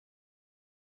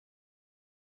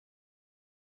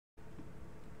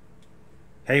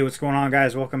Hey, what's going on,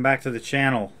 guys? Welcome back to the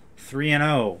channel.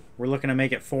 3-0. We're looking to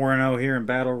make it 4-0 here in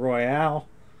Battle Royale.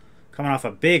 Coming off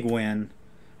a big win.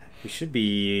 We should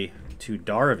be to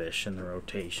Darvish in the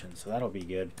rotation, so that'll be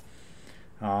good.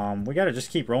 We got to just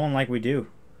keep rolling like we do.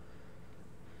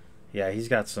 Yeah, he's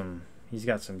got some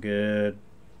good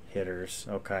hitters.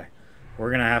 Okay. We're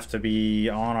going to have to be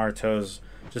on our toes.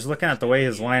 Just looking at the way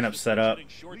his lineup's set up,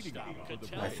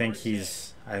 I think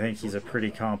he's a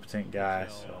pretty competent guy,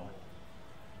 so.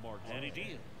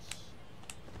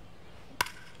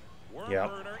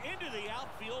 Yep.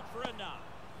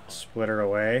 Splitter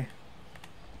away.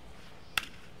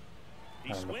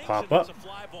 Time to pop up.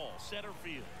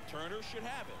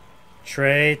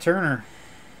 Trey Turner.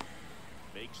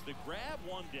 Makes the grab,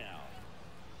 one down.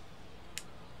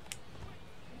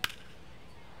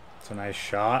 It's a nice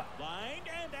shot. Lined,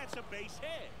 and that's a base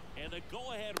hit. And a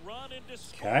go-ahead run into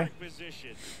scoring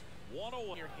position.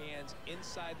 1-0. Your hands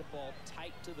inside the ball,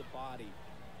 tight to the body.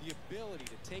 The ability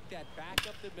to take that back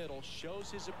up the middle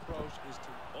shows his approach is to.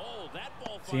 Oh, that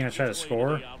ball. Is he gonna try to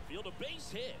score? A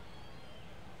base hit.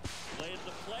 Playing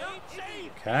the play.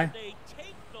 Okay.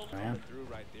 Man. Through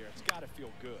right there. It's got to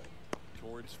feel good.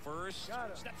 Towards first.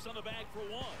 Steps on the bag for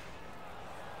one.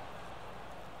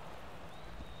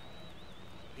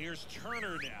 Here's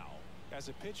Turner now. As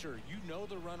a pitcher, you know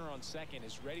the runner on second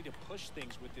is ready to push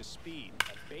things with his speed.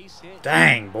 A base hit.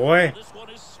 Dang, boy.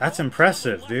 That's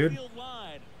impressive, dude.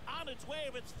 On its way,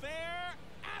 if it's fair,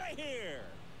 out of here.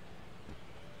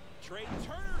 Trey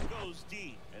Turner goes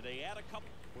deep, and they add a couple.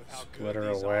 With how Splitter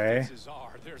good these away. offenses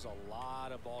are, there's a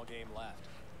lot of ball game left.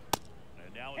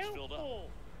 And now it's filled up.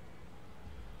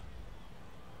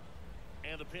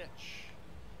 And the pitch.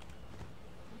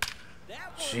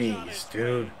 Jeez,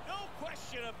 dude. No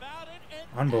question about it.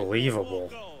 And unbelievable.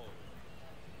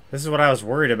 This is what I was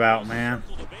worried about, man.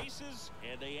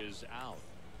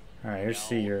 All right, here's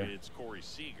Seager. It's Corey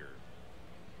Seager.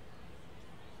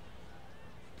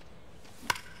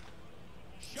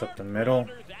 It's up the middle.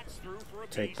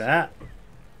 Take that.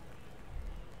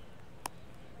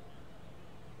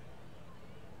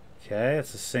 Okay,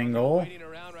 it's a single.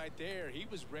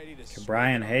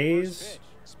 Brian Hayes.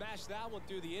 Smash that one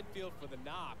through the infield for the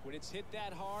knock. When it's hit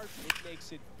that hard, it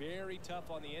makes it very tough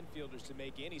on the infielders to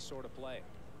make any sort of play.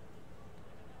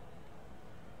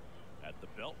 At the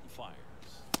belt and fires.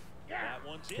 That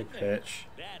one's in Good there. pitch.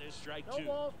 That is strike two. two.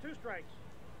 No balls, 2 strikes.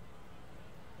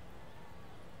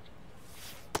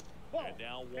 And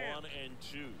now 1 and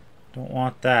 2. Don't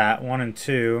want that. 1 and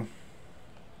 2.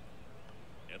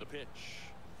 And the pitch.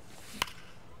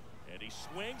 And he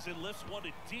swings and lifts one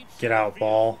to deep. Get out,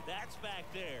 ball. That's back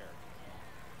there.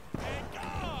 And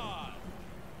gone.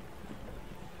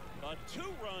 A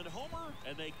 2-run homer,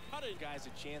 and they cut it. Guys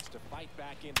a chance to fight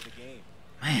back into the game.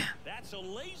 Man, That's a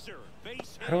laser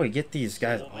base hit. how do we get these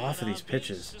guys So off of these on base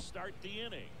pitches? to start the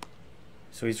inning.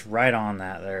 So he's right on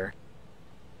that there.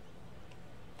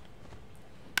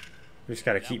 We just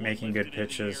got to That keep one making good lifted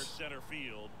in the air, pitches. center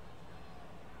field.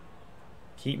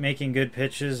 Keep making good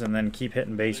pitches and then keep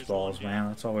hitting baseballs, man.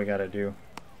 That's all we got to do.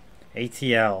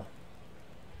 ATL.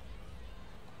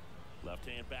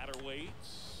 Left-hand batter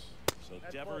waits. So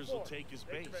Devers will take his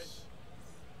base.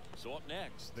 So up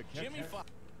next, the Jimmy Fox.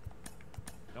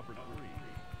 Number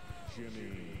 3,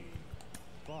 Jimmy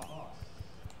Fox.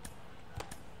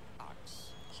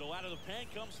 So out of the pen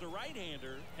comes the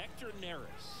right-hander, Hector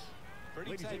Neris.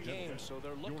 Pretty tight game, so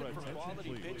they're looking for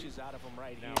quality pitches out of him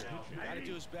right here. Got to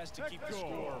do his best to keep the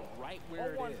score right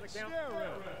where it is.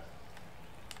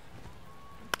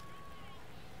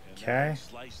 Okay.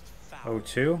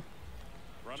 0-2.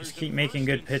 Just keep making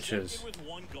good pitches.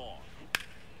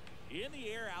 In the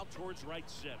air out towards right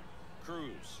center.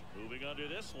 Cruz moving under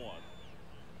this one.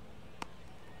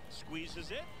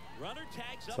 Squeezes it. Runner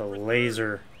tags It's up a for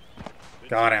laser. third.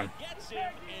 Got him. Gets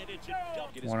him, and it's a double.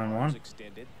 Get his 1 and arms 1.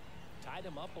 extended. Tied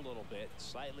him up a little bit.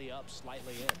 Slightly up,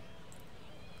 slightly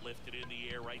in. Lifted in the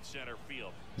air right center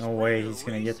field. No way he's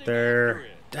going to get there.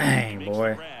 Dang,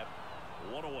 boy.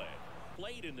 One away.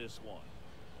 Played in this one.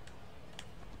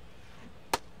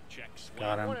 Check swing,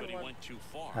 Got him. but he went too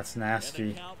far. That's nasty.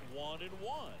 And the count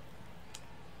 1-1.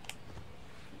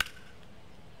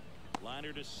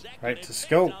 Liner to second. Right to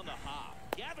scope.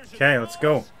 Okay, let's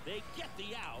go. They get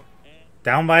the out.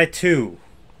 Down by 2.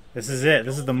 This is it.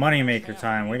 This is the moneymaker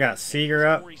time. We got Seager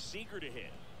up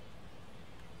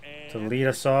to lead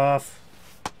us off.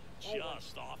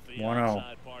 1-0.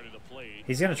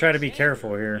 He's going to try to be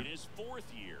careful here. In his 4th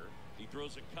year, he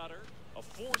throws a cutter, a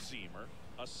 4-seamer,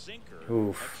 a sinker,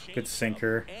 Oof, a good changeup,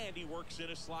 sinker. and he works in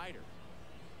a slider.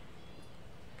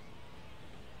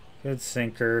 Good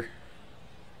sinker.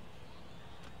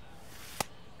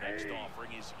 Next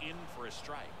offering is a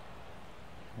strike.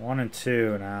 1 and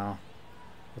 2 now.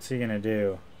 What's he gonna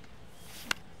do?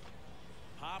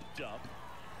 Popped up.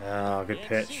 Oh, good And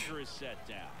pitch. Seager is set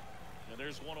down. And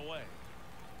there's one away.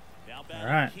 Now All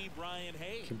right. Key Brian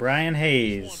Hayes. Brian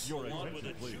Hayes. He's 1-for-1 with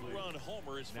a 2-run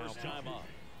homer his first time up.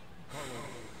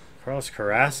 Carlos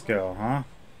Carrasco, huh?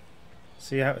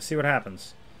 See what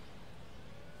happens.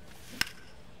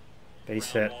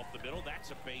 Base hit. Off the middle,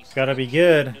 that's a base It's gotta be hit.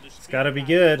 good. And It's gotta be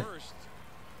good. first,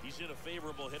 he's in a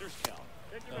favorable hitter's count.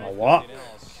 A walk.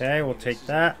 Okay, we'll take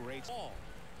that. Ball.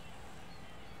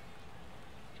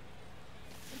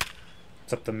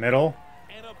 It's up the middle.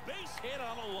 And a base hit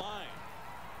on the line.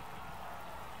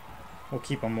 We'll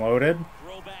keep him loaded.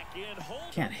 Throw back in,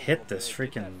 hold. Can't hit this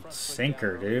freaking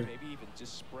sinker, dude. Maybe even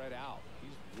just spread out.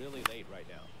 He's really late right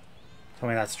now. Tell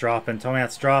me that's dropping. Tell me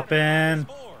that's dropping.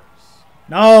 Scores.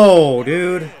 No,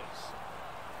 dude.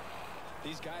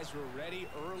 These guys were ready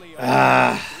early on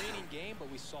Ah. in the screening game,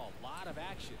 but we saw a lot of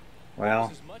action. Well, It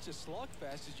was as much a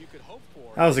slugfest as you could hope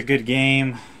for. that was a good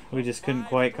game. We just couldn't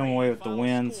quite come away with the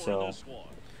win, so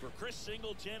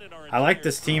I like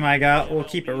this team I got. We'll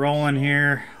keep it rolling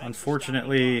here.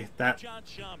 Unfortunately, that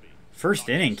first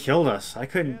inning killed us. I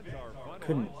couldn't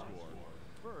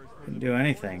do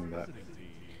anything, but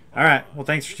all right. Well,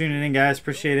 thanks for tuning in, guys.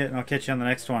 Appreciate it, and I'll catch you on the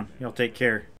next one. Y'all take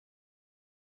care.